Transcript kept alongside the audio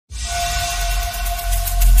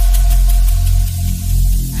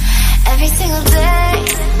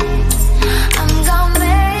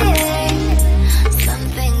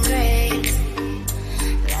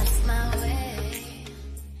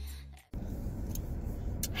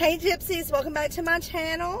Hey Gypsies, welcome back to my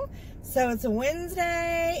channel. So it's a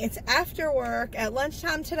Wednesday, it's after work at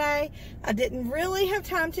lunchtime today. I didn't really have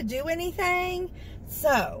time to do anything,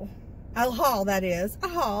 so a haul, that is, a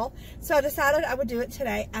haul. So I decided I would do it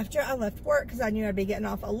today after I left work because I knew I'd be getting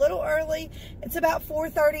off a little early. It's about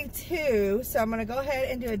 4:32, so I'm gonna go ahead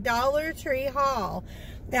and do a Dollar Tree haul.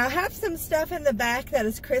 Now I have some stuff in the back that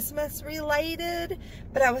is Christmas related,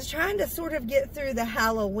 but I was trying to sort of get through the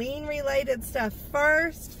Halloween related stuff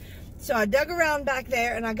first. So I dug around back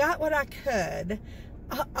there and I got what I could.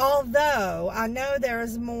 Although I know there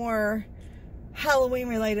is more Halloween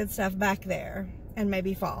related stuff back there, and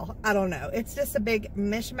maybe fall. I don't know. It's just a big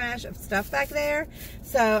mishmash of stuff back there.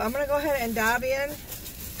 So I'm gonna go ahead and dive in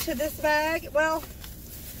to this bag. Well,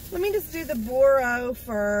 let me just do the Boro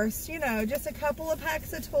first. You know, just a couple of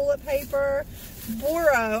packs of toilet paper.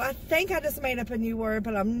 Boro, I think I just made up a new word,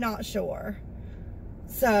 but I'm not sure.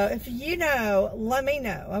 So if you know, let me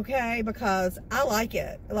know, okay? Because I like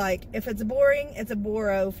it. Like, if it's boring, it's a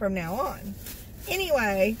Boro from now on.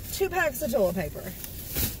 Anyway, 2 packs of toilet paper.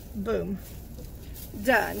 Boom.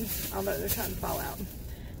 Done. Although they're trying to fall out.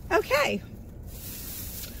 Okay.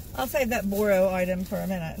 I'll save that Boro item for a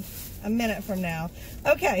minute from now.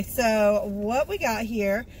 Okay, so what we got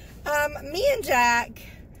here, me and Jack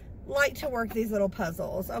like to work these little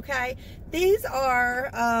puzzles, okay? These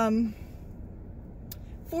are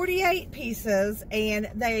 48 pieces, and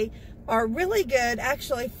they are really good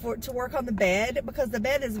actually to work on the bed because the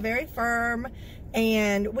bed is very firm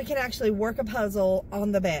and we can actually work a puzzle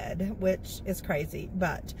on the bed, which is crazy.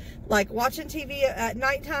 But like watching TV at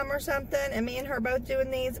nighttime or something, and me and her both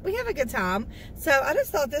doing these, we have a good time. So I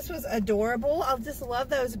just thought this was adorable. I just love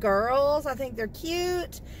those girls. I think they're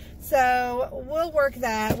cute. So we'll work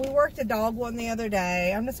that. We worked a dog one the other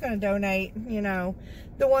day. I'm just going to donate, you know,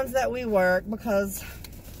 the ones that we work because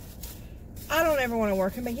I don't ever want to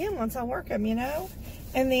work them again once I work them, you know.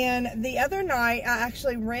 And then the other night, I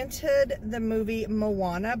actually rented the movie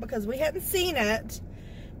Moana because we hadn't seen it.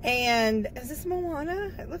 And is this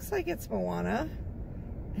Moana? It looks like it's Moana.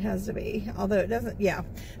 It has to be, although it doesn't. Yeah.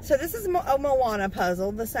 So this is a Moana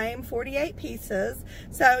puzzle, the same 48 pieces.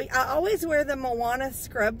 So I always wear the Moana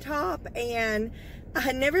scrub top, and I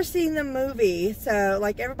had never seen the movie, so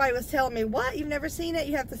like everybody was telling me, what, you've never seen it?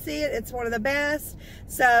 You have to see it. It's one of the best.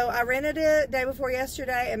 So I rented it day before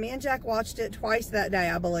yesterday, and me and Jack watched it twice that day,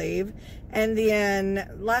 I believe. And then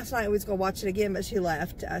last night we was going to watch it again, but she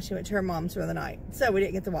left. She went to her mom's for the night, so we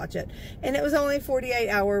didn't get to watch it. And it was only a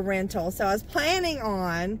 48-hour rental, so I was planning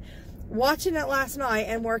on watching it last night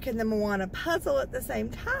and working the Moana puzzle at the same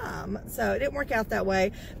time. So it didn't work out that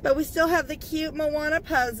way, but we still have the cute Moana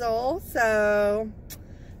puzzle. So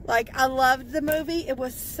like, I loved the movie. It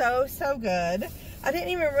was so good. I didn't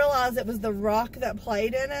even realize it was The Rock that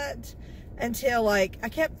played in it until like I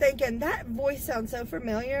kept thinking that voice sounds so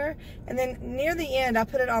familiar, and then near the end I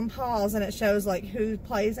put it on pause and it shows like who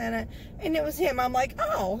plays in it, and it was him. I'm like,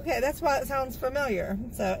 oh, okay, that's why it sounds familiar.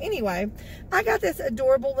 So anyway, I got this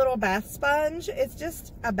adorable little bath sponge. It's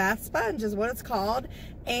just a bath sponge is what it's called,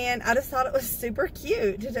 and I just thought it was super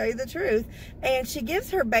cute, to tell you the truth. And she gives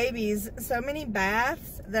her babies so many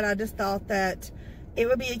baths that I just thought that it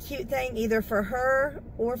would be a cute thing either for her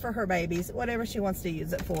or for her babies, whatever she wants to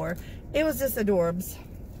use it for. It was just adorbs.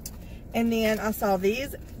 And then I saw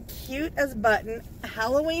these cute as button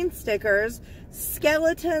Halloween stickers,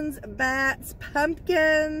 skeletons, bats,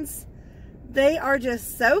 pumpkins. They are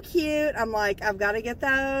just so cute. I'm like, I've got to get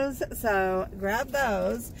those. So grab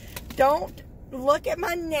those. Don't look at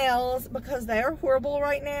my nails because they are horrible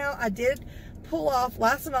right now. I did pull off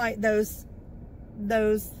last night those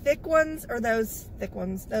thick ones, or those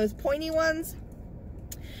pointy ones.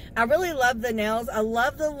 I really love the nails. I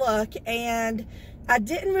love the look, and I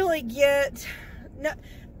didn't really get, no,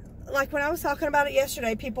 like when I was talking about it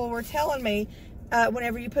yesterday, people were telling me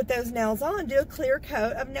whenever you put those nails on, do a clear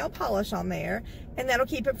coat of nail polish on there, and that'll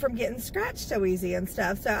keep it from getting scratched so easy and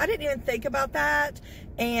stuff. So I didn't even think about that,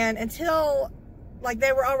 and until like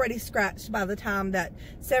they were already scratched by the time that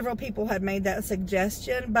several people had made that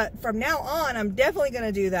suggestion. But from now on, I'm definitely going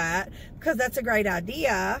to do that because that's a great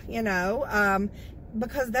idea, you know,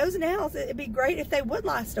 because those nails, it'd be great if they would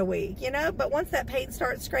last a week, you know, but once that paint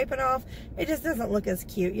starts scraping off, it just doesn't look as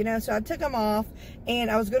cute, you know. So I took them off,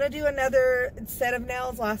 and I was going to do another set of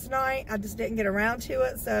nails last night. I just didn't get around to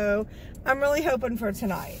it, so I'm really hoping for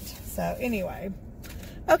tonight. So anyway.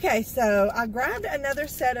 Okay, so I grabbed another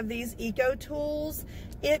set of these Eco Tools.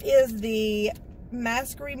 It is the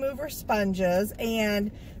mask remover sponges,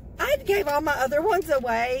 and I gave all my other ones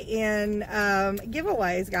away in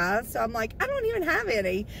giveaways, guys. So I'm like, I don't even have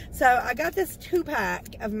any. So I got this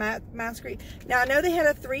 2-pack of Masquerade. Now, I know they had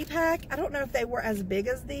a 3-pack. I don't know if they were as big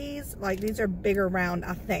as these. Like, these are bigger round,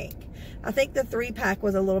 I think. I think the 3-pack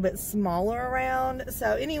was a little bit smaller around.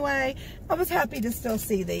 So anyway, I was happy to still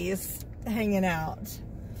see these hanging out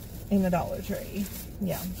in the Dollar Tree.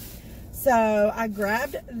 Yeah. So I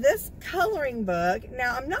grabbed this coloring book.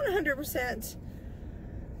 Now, I'm not 100%...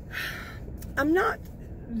 I'm not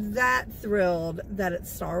that thrilled that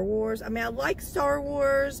it's Star Wars. I mean, I like Star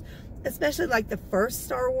Wars, especially like the first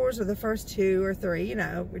Star Wars or the first 2 or 3, you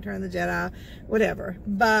know, Return of the Jedi, whatever.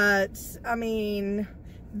 But, I mean,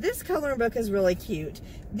 this coloring book is really cute.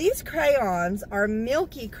 These crayons are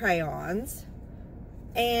Milky crayons,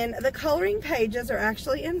 and the coloring pages are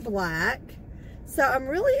actually in black. So I'm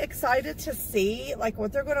really excited to see, like,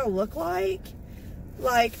 what they're going to look like.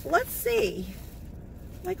 Like, let's see.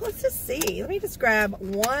 Like, let's just see. Let me just grab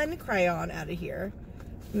one crayon out of here.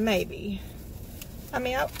 Maybe. I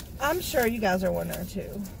mean, I'm sure you guys are wondering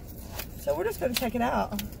too. So we're just going to check it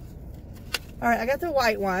out. All right, I got the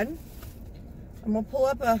white one. I'm going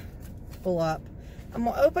to I'm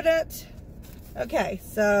going to open it. Okay,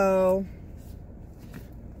 so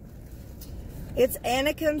it's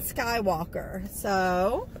Anakin Skywalker.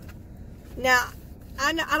 So now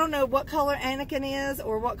I don't know what color Anakin is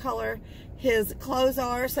or what color his clothes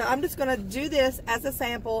are, so I'm just gonna do this as a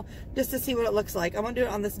sample just to see what it looks like. I'm gonna do it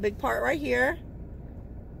on this big part right here.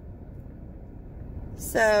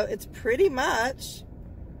 So it's pretty much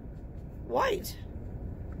white.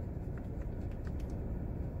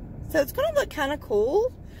 So it's gonna look kind of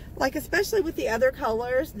cool, like especially with the other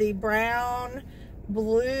colors, the brown,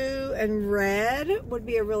 blue, and red would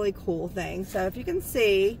be a really cool thing. So if you can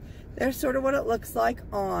see, there's sort of what it looks like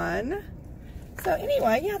on. So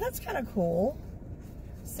anyway, yeah, that's kind of cool.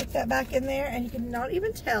 Stick that back in there, and you can not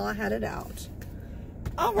even tell I had it out.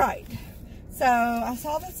 All right. So I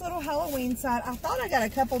saw this little Halloween sign. I thought I got a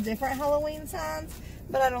couple different Halloween signs,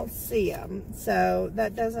 but I don't see them. So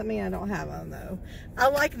that doesn't mean I don't have them, though. I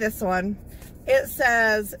like this one. It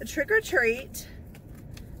says, trick or treat.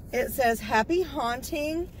 It says, happy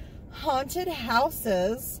haunting, haunted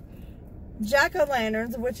houses,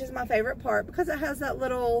 jack-o'-lanterns, which is my favorite part because it has that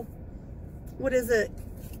little... what is it?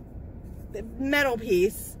 Metal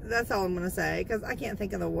piece. That's all I'm going to say because I can't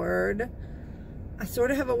think of the word. I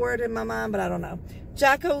sort of have a word in my mind, but I don't know.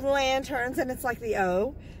 Jack-o'-lanterns, and it's like the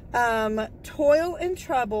O. Toil and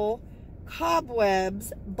trouble,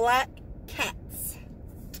 cobwebs, black cats.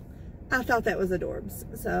 I thought that was adorbs.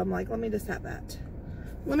 So I'm like, let me just have that.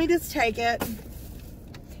 Let me just take it.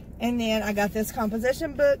 And then I got this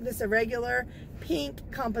composition book, just a regular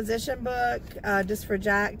pink composition book, just for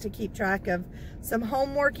Jack to keep track of some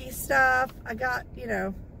homeworky stuff. I got, you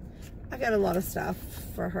know, I got a lot of stuff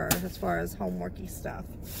for her as far as homeworky stuff.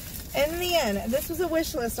 And then, this was a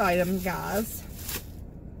wish list item, guys.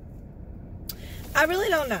 I really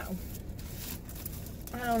don't know.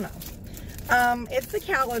 I don't know. It's the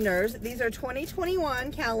calendars. These are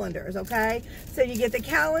 2021 calendars, okay? So you get the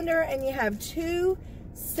calendar and you have 2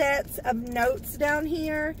 sets of notes down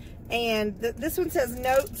here. And this one says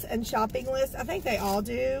notes and shopping list. I think they all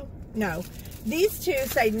do. No. These 2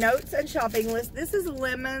 say notes and shopping list. This is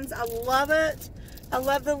lemons. I love it. I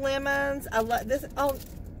love the lemons. I love this. Oh,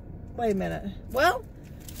 wait a minute. Well,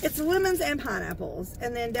 it's lemons and pineapples.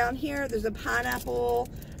 And then down here, there's a pineapple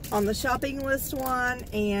on the shopping list one.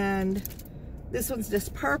 And this one's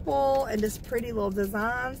just purple and just pretty little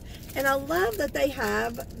designs. And I love that they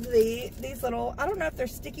have these little, I don't know if they're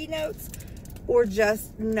sticky notes or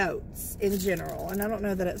just notes in general. And I don't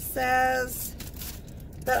know that it says,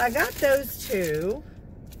 but I got those 2.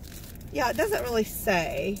 Yeah, it doesn't really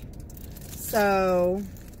say. So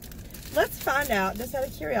let's find out, just out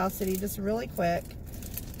of curiosity, just really quick,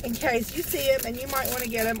 in case you see them and you might want to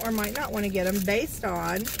get them or might not want to get them based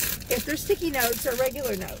on if they're sticky notes or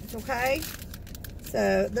regular notes, okay?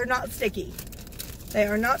 So they're not sticky. They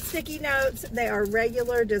are not sticky notes. They are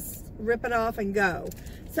regular, just rip it off and go.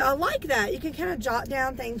 So I like that. You can kind of jot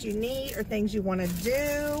down things you need or things you want to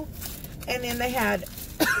do. And then they had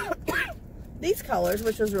these colors,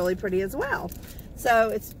 which was really pretty as well. So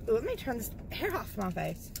it's, let me turn this hair off my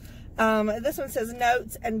face. This one says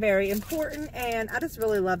notes and very important. And I just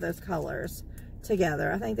really love those colors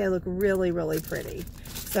together. I think they look really, really pretty.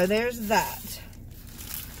 So there's that.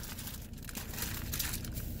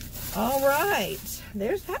 All right.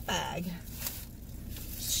 There's that bag.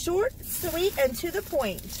 Short, sweet, and to the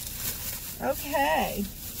point. Okay.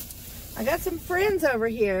 I got some friends over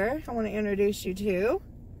here I want to introduce you to.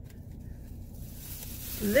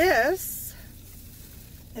 This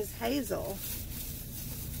is Hazel.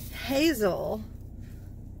 Hazel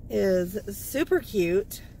is super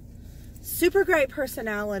cute, super great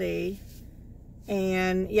personality,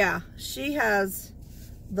 and yeah, she has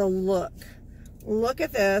the look. Look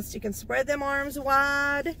at this. You can spread them arms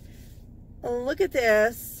wide. Look at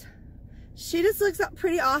this. She just looks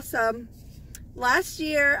pretty awesome. Last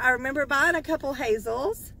year, I remember buying a couple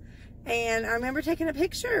Hazels, and I remember taking a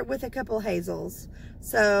picture with a couple Hazels.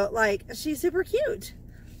 So, like, she's super cute.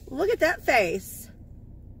 Look at that face.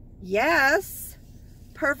 Yes.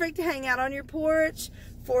 Perfect to hang out on your porch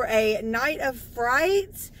for a night of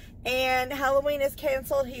fright. And Halloween is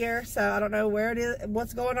canceled here, so I don't know where it is,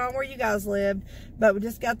 what's going on where you guys lived, but we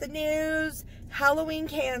just got the news. Halloween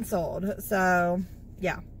canceled. So,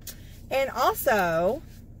 yeah. And also,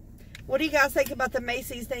 what do you guys think about the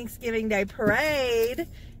Macy's Thanksgiving Day Parade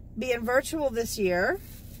being virtual this year?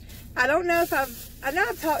 I don't know if I know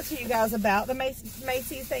I've talked to you guys about the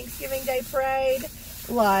Macy's Thanksgiving Day Parade.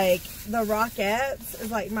 Like, the Rockettes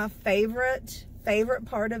is like my favorite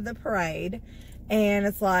part of the parade. And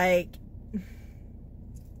it's like,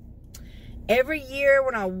 every year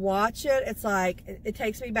when I watch it, it's like, it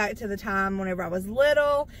takes me back to the time whenever I was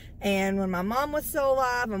little and when my mom was still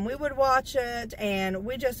alive and we would watch it, and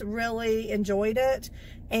we just really enjoyed it.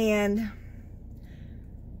 And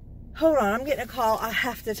hold on, I'm getting a call I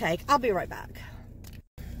have to take. I'll be right back.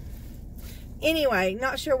 Anyway,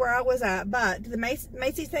 not sure where I was at, but the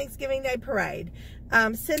Macy's Thanksgiving Day Parade,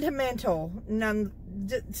 sentimental,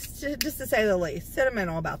 just to say the least,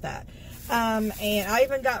 sentimental about that. And I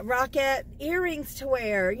even got Rocket earrings to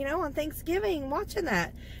wear, you know, on Thanksgiving, watching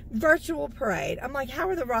that virtual parade. I'm like, how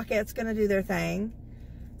are the Rockettes going to do their thing?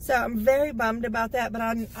 So I'm very bummed about that, but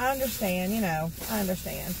I understand, you know, I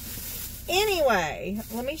understand. Anyway,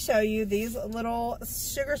 let me show you these little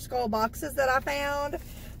sugar skull boxes that I found.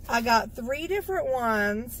 I got 3 different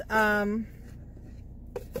ones. Let's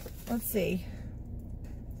see.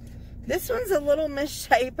 This one's a little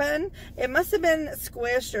misshapen. It must have been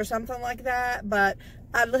squished or something like that, but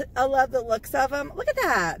I love the looks of them. Look at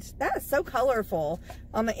that. That is so colorful.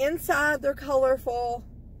 On the inside, they're colorful.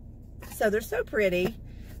 So they're so pretty.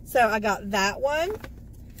 So I got that one.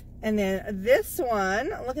 And then this one,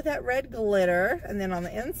 look at that red glitter. And then on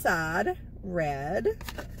the inside, red.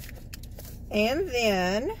 And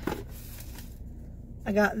then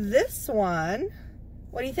I got this one.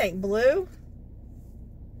 What do you think? Blue?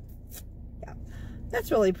 Yeah.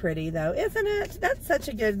 That's really pretty though, isn't it? That's such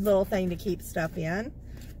a good little thing to keep stuff in,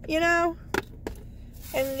 you know?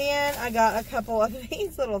 And then I got a couple of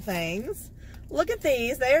these little things. Look at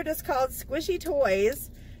these. They are just called squishy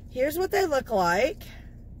toys. Here's what they look like.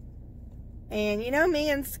 And you know me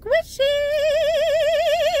and squishies.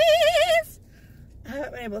 I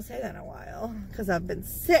haven't been able to say that in a while because I've been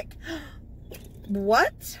sick.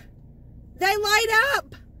 What? They light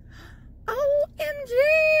up.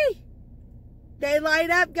 OMG. They light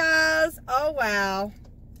up, guys. Oh, wow.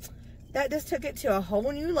 That just took it to a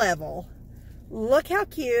whole new level. Look how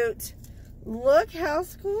cute. Look how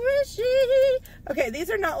squishy. Okay, these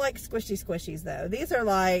are not like squishy squishies, though. These are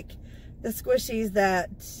like the squishies that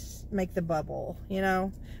make the bubble, you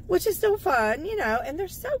know, which is still fun, you know, and they're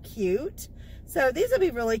so cute. So these will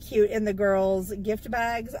be really cute in the girls' gift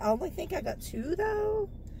bags. I only think I got 2, though.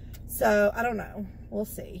 So, I don't know. We'll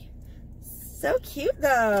see. So cute,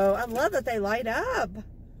 though. I love that they light up.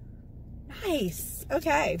 Nice.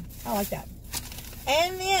 Okay. I like that.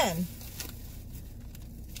 And then,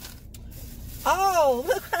 oh,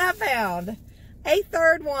 look what I found. A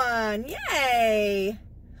third one. Yay.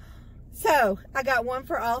 So, I got one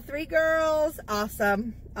for all 3 girls.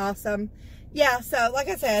 Awesome. Awesome. Yeah, so, like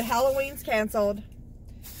I said, Halloween's canceled.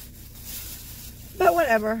 But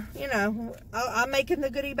whatever, you know, I'm making the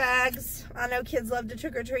goodie bags. I know kids love to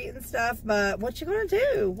trick-or-treat and stuff, but what you gonna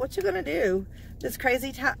do? What you gonna do? This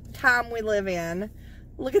crazy time we live in.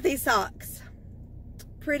 Look at these socks.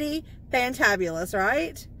 Pretty fantabulous,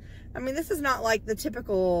 right? I mean, this is not like the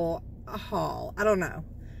typical haul. I don't know.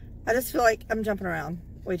 I just feel like I'm jumping around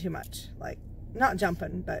way too much. Like, not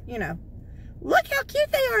jumping, but, you know. Look how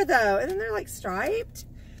cute they are, though. And then they're, like, striped.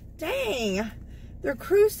 Dang. They're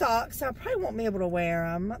crew socks, so I probably won't be able to wear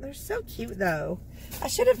them. They're so cute, though. I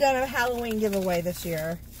should have done a Halloween giveaway this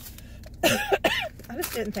year. I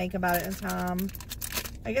just didn't think about it in time.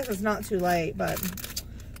 I guess it's not too late, but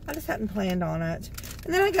I just hadn't planned on it.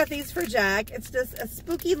 And then I got these for Jack. It's just a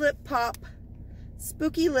spooky lip pop.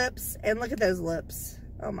 Spooky lips. And look at those lips.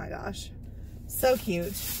 Oh, my gosh. So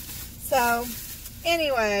cute. So,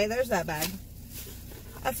 anyway, there's that bag.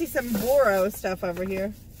 I see some Boro stuff over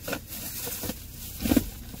here.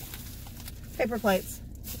 Paper plates.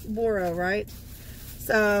 Boro, right?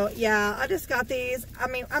 So yeah, I just got these. I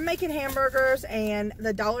mean, I'm making hamburgers and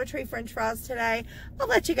the Dollar Tree French fries today. I'll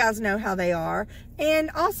let you guys know how they are. And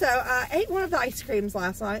also, I ate one of the ice creams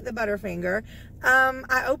last night, the Butterfinger.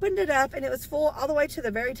 I opened it up and it was full all the way to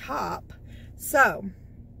the very top. So,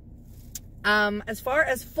 as far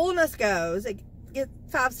as fullness goes, it gets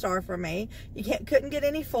 5-star for me. You couldn't get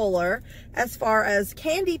any fuller. As far as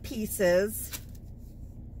candy pieces,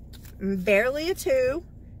 barely a 2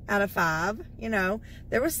 out of 5. You know,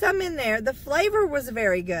 there was some in there. The flavor was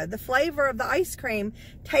very good. The flavor of the ice cream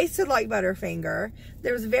tasted like Butterfinger.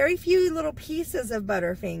 There was very few little pieces of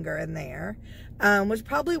Butterfinger in there, which is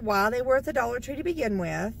probably why they were at the Dollar Tree to begin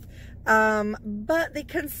with. But the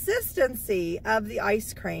consistency of the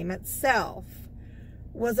ice cream itself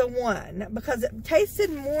was a 1, because it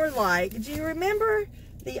tasted more like, do you remember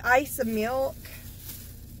the ice milk?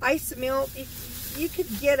 Ice milk, you could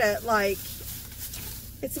get it like,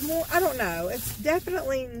 it's more, I don't know, it's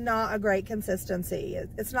definitely not a great consistency.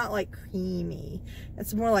 It's not like creamy,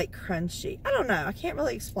 it's more like crunchy. I don't know, I can't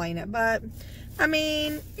really explain it, but I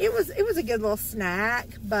mean, it was a good little snack,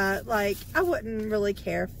 but like, I wouldn't really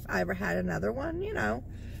care if I ever had another one, you know.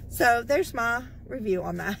 So there's my review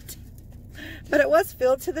on that. But it was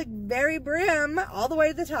filled to the very brim, all the way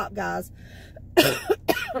to the top, guys.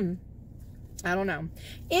 I don't know.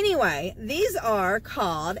 Anyway, these are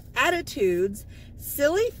called Attitudes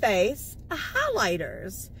Silly Face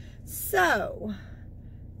Highlighters. So,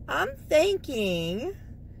 I'm thinking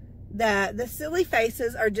that the silly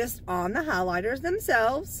faces are just on the highlighters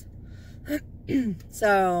themselves.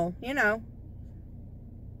 So, you know,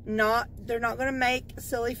 they're not going to make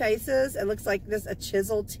silly faces. It looks like this a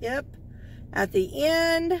chisel tip at the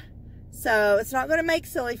end. So it's not going to make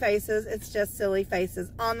silly faces. It's just silly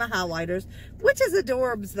faces on the highlighters, which is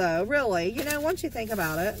adorbs though, really, you know, once you think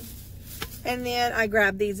about it. And then I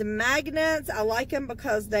grabbed these magnets. I like them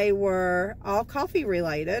because they were all coffee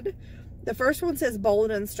related. The first one says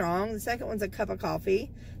bold and strong. The second one's a cup of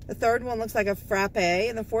coffee. The third one looks like a frappe.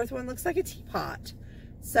 And the fourth one looks like a teapot.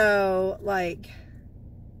 So, like,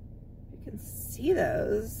 you can see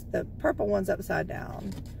those. The purple one's upside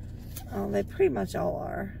down. Oh, they pretty much all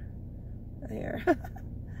are. There.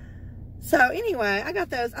 So, anyway, I got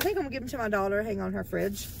those. I think I'm going to give them to my daughter, hang on her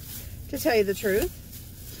fridge, to tell you the truth.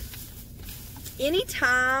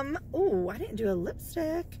 Anytime, oh, I didn't do a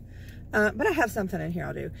lipstick, but I have something in here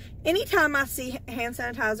I'll do. Anytime I see hand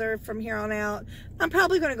sanitizer from here on out, I'm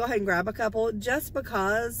probably going to go ahead and grab a couple, just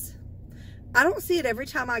because I don't see it every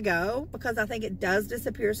time I go, because I think it does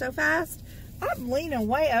disappear so fast. I'm leaning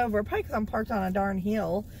way over, probably because I'm parked on a darn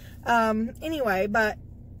hill. Anyway, but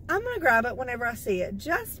I'm going to grab it whenever I see it,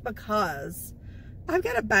 just because I've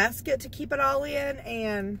got a basket to keep it all in,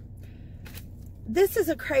 and this is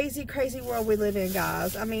a crazy, crazy world we live in,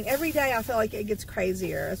 guys. I mean, every day I feel like it gets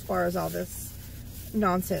crazier as far as all this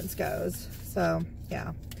nonsense goes. So,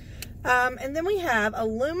 yeah. And then we have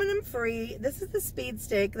aluminum free. This is the speed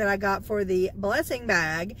stick that I got for the blessing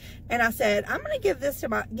bag. And I said, I'm going to give this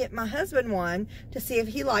to get my husband one to see if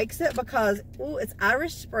he likes it, because, ooh, it's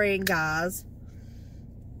Irish Spring, guys.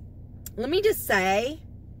 Let me just say,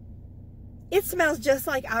 it smells just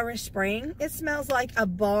like Irish Spring. It smells like a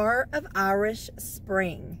bar of Irish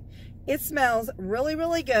Spring. It smells really,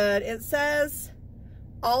 really good. It says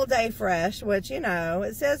all day fresh, which, you know,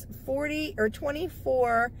 it says 40 or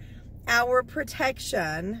 24-hour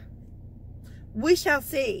protection. We shall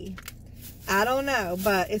see. I don't know,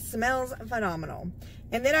 but it smells phenomenal.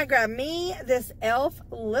 And then I grabbed me this e.l.f.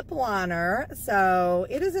 lip liner. So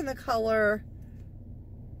it is in the color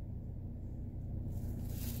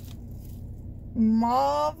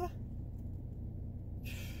mauve,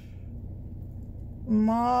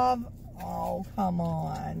 oh, come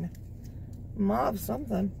on, mauve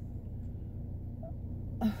something,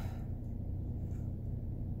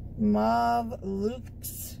 mauve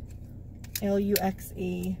luxe,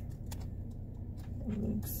 L-U-X-E,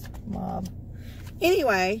 luxe, mauve.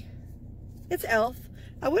 Anyway, it's e.l.f.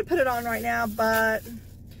 I would put it on right now, but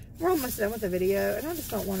we're almost done with the video, and I just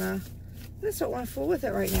don't want to fool with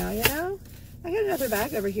it right now, you know. I got another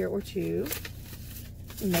bag over here, or 2,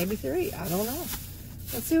 maybe 3. I don't know.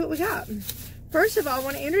 Let's see what we got. First of all, I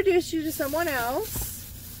want to introduce you to someone else.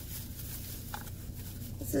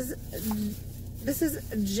 This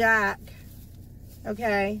is Jack.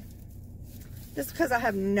 Okay. Just because I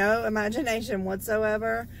have no imagination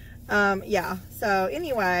whatsoever. Yeah. So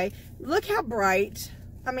anyway, look how bright.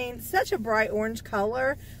 I mean, such a bright orange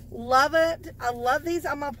color. Love it. I love these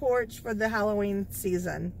on my porch for the Halloween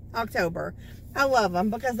season, October. I love them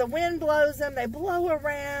because the wind blows them. They blow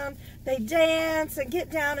around. They dance and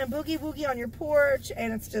get down and boogie woogie on your porch.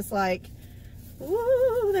 And it's just like,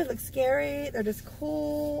 Ooh, they look scary. They're just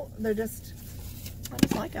cool. I just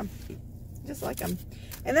like them. Just like them.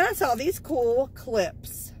 And then I saw these cool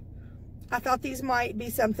clips. I thought these might be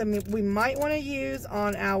something we might want to use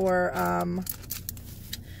on our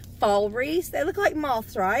fall wreaths. They look like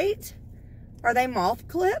moths, right? Are they moth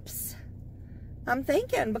clips? I'm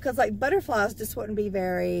thinking, because like butterflies just wouldn't be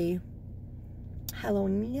very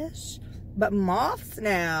Halloween-ish. But moths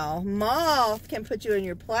now. Moth can put you in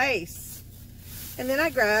your place. And then I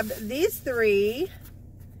grabbed these 3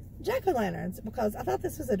 jack-o'-lanterns because I thought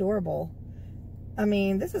this was adorable. I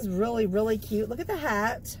mean, this is really, really cute. Look at the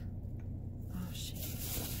hat. Oh, shit.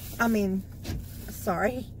 I mean,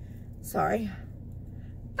 sorry.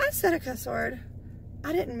 I said a cuss word.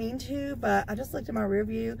 I didn't mean to, but I just looked at my rear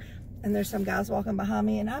view and there's some guys walking behind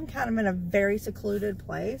me and I'm kind of in a very secluded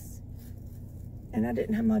place. And I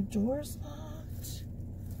didn't have my doors locked.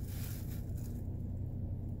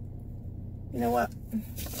 You know what?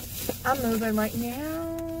 I'm moving right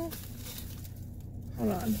now.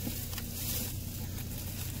 Hold on.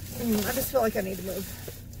 I just feel like I need to move.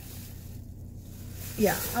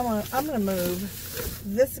 Yeah, I'm gonna move.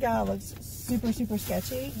 This guy looks super, super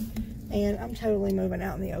sketchy. And I'm totally moving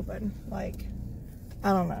out in the open. Like,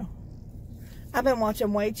 I don't know. I've been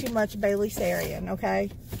watching way too much Bailey Sarian, okay?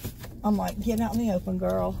 I'm like, getting out in the open,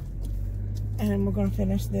 girl. And we're going to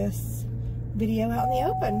finish this video out in the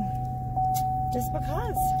open. Just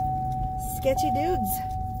because. Sketchy dudes.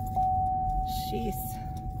 Jeez.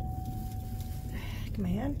 Heck,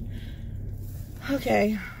 man.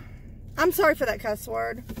 Okay. I'm sorry for that cuss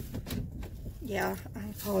word. Yeah, I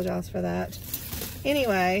apologize for that.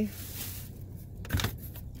 Anyway.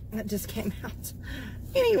 That just came out.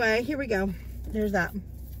 Anyway, here we go. There's that.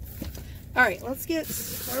 All right, let's get,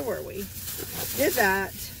 where were we? Did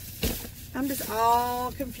that. I'm just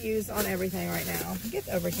all confused on everything right now. Get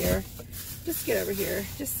over here. Just get over here.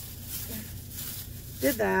 Just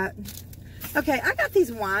did that. Okay, I got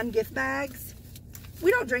these wine gift bags.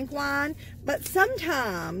 We don't drink wine, but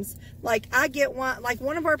sometimes, like, I get one, like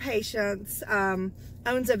one of our patients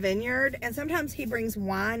owns a vineyard, and sometimes he brings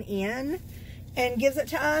wine in and gives it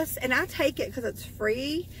to us, and I take it because it's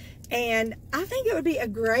free. And I think it would be a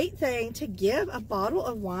great thing to give a bottle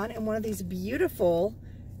of wine in one of these beautiful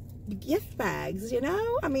gift bags, you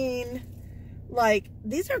know? I mean, like,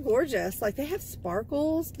 these are gorgeous. Like, they have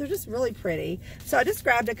sparkles. They're just really pretty. So I just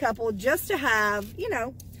grabbed a couple just to have, you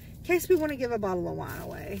know, in case we want to give a bottle of wine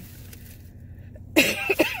away.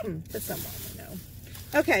 To someone we know.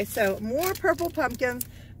 Okay, so more purple pumpkins.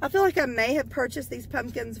 I feel like I may have purchased these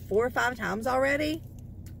pumpkins 4 or 5 times already.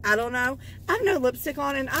 I don't know. I have no lipstick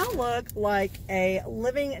on and I look like a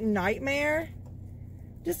living nightmare.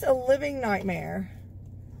 Just a living nightmare.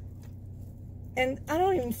 And I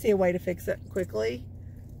don't even see a way to fix it quickly.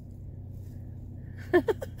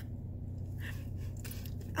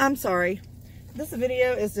 I'm sorry. This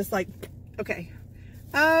video is just like, okay.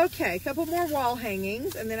 Okay, a couple more wall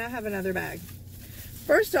hangings and then I have another bag.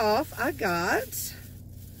 First off, I got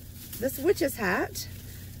this witch's hat.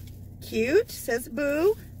 Cute. Says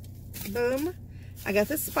boo. Boom. I got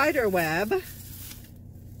this spider web.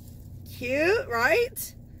 Cute,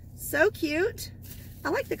 right? So cute. I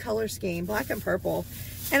like the color scheme, black and purple.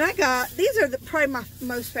 And I got, these are probably my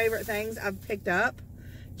most favorite things I've picked up.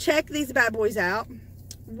 Check these bad boys out.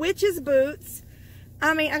 Witch's boots.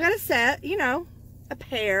 I mean, I got a set, you know, a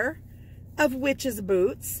pair of witch's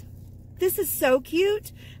boots. This is so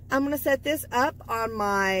cute. I'm going to set this up on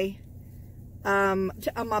my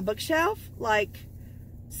bookshelf. Like,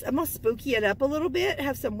 I'm going to spooky it up a little bit.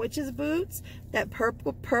 Have some witch's boots. That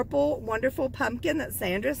purple wonderful pumpkin that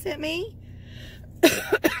Sandra sent me.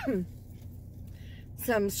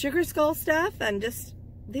 Some sugar skull stuff. And just,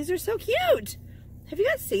 these are so cute. Have you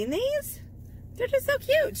guys seen these? They're just so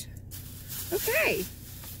cute. Okay.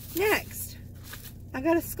 Next. I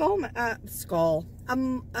got a skull.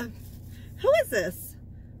 Who is this?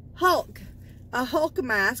 Hulk. A Hulk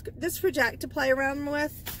mask. Just for Jack to play around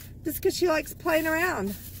with. Just because she likes playing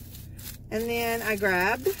around. And then I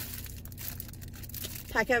grabbed a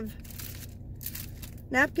pack of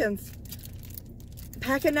napkins.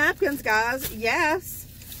 Pack of napkins, guys. Yes.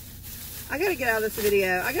 I gotta get out of this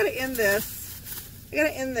video. I gotta end this.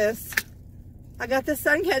 I got the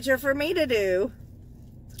sun catcher for me to do.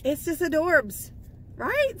 It's just adorbs.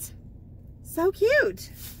 Right? So cute.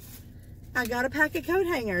 I got a pack of coat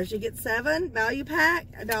hangers. You get 7. Value pack.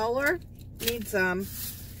 $1. Need some.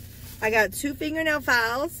 I got 2 fingernail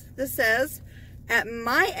files. This says, at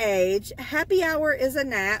my age, happy hour is a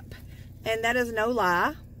nap. And that is no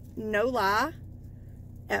lie. No lie.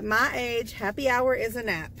 At my age, happy hour is a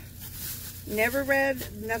nap. Never read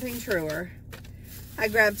nothing truer. I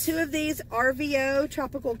grabbed 2 of these RVO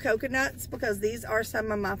Tropical Coconuts because these are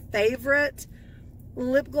some of my favorite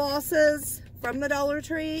lip glosses from the Dollar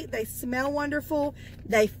Tree. They smell wonderful.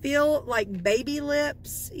 They feel like baby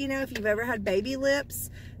lips. You know, if you've ever had baby lips,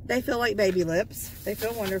 they feel like baby lips. They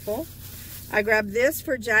feel wonderful. I grabbed this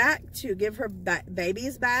for Jack to give her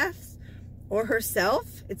baby's baths or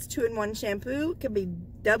herself. It's 2-in-1 shampoo. It can be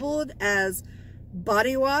doubled as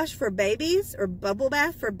body wash for babies or bubble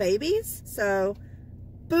bath for babies. So,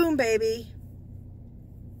 boom, baby.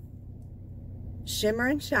 Shimmer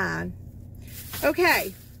and shine.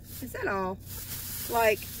 Okay. Is that all?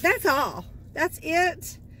 Like, that's all. That's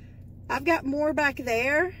it. I've got more back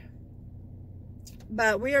there.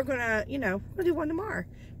 But we are going to, you know, we'll do one tomorrow.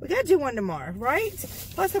 We got to do one tomorrow, right?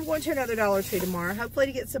 Plus, I'm going to another Dollar Tree tomorrow. Hopefully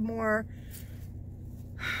to get some more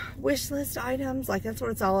wish list items. Like, that's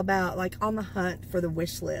what it's all about. Like, on the hunt for the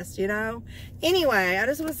wish list, you know? Anyway, I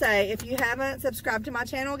just want to say, if you haven't subscribed to my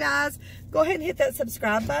channel, guys, go ahead and hit that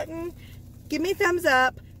subscribe button. Give me a thumbs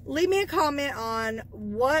up. Leave me a comment on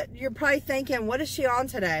what you're probably thinking. What is she on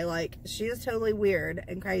today? Like, she is totally weird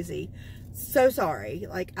and crazy. So sorry.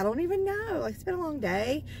 Like, I don't even know. Like, it's been a long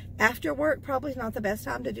day. After work probably is not the best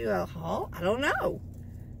time to do a haul. I don't know.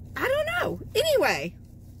 I don't know. Anyway,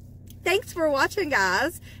 thanks for watching,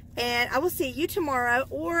 guys. And I will see you tomorrow.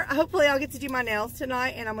 Or hopefully I'll get to do my nails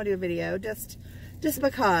tonight. And I'm going to do a video just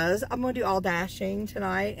because. I'm going to do all dashing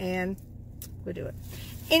tonight. And we'll do it.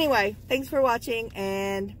 Anyway, thanks for watching,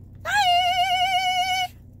 and